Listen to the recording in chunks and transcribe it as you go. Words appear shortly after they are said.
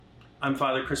I'm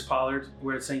Father Chris Pollard.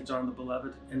 We're at St. John the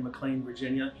Beloved in McLean,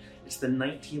 Virginia. It's the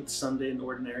 19th Sunday in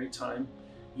Ordinary Time,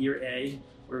 Year A.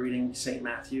 We're reading St.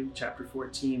 Matthew, chapter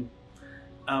 14.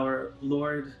 Our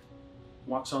Lord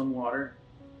walks on water.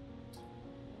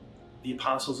 The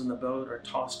apostles in the boat are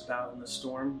tossed about in the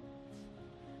storm,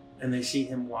 and they see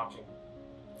him walking,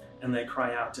 and they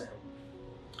cry out to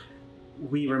him.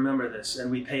 We remember this,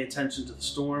 and we pay attention to the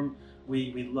storm.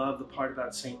 We love the part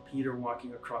about St. Peter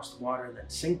walking across the water and then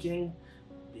sinking.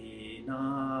 Be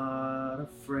not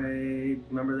afraid.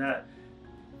 Remember that?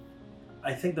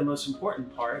 I think the most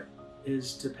important part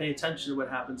is to pay attention to what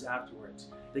happens afterwards.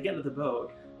 They get into the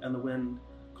boat and the wind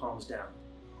calms down.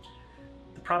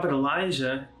 The prophet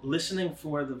Elijah, listening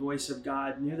for the voice of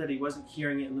God, knew that he wasn't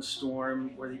hearing it in the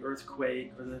storm or the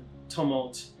earthquake or the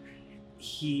tumult.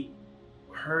 He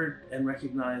heard and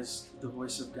recognized the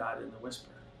voice of God in the whisper.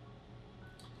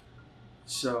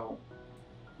 So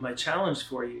my challenge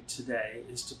for you today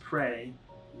is to pray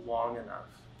long enough.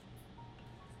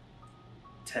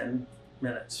 10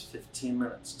 minutes, 15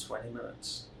 minutes, 20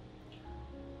 minutes.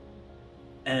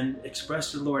 And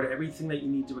express to the Lord everything that you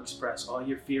need to express, all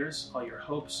your fears, all your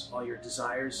hopes, all your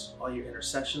desires, all your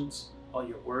intercessions, all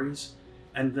your worries,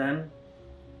 and then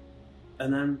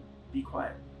be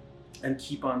quiet and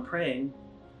keep on praying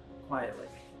quietly.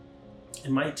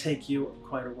 It might take you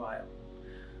quite a while.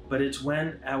 But it's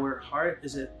when our heart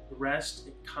is at rest,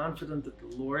 confident that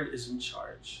the Lord is in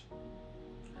charge.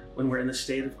 When we're in the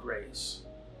state of grace,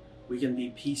 we can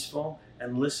be peaceful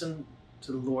and listen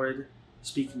to the Lord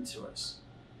speaking to us.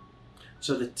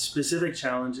 So the specific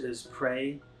challenge is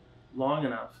pray long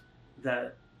enough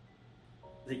that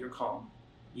you're calm.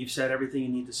 You've said everything you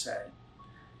need to say.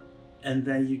 And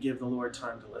then you give the Lord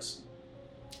time to listen.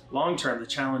 Long term, the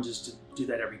challenge is to do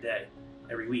that every day,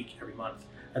 every week, every month.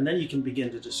 And then you can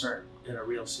begin to discern in a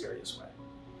real serious way.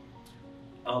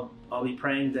 I'll be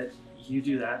praying that you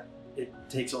do that. It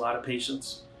takes a lot of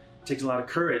patience. It takes a lot of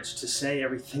courage to say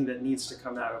everything that needs to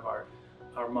come out of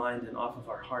our mind and off of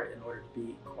our heart in order to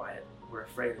be quiet. We're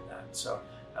afraid of that. So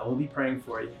I will be praying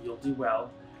for you. You'll do well.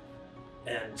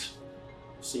 And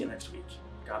see you next week.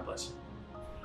 God bless you.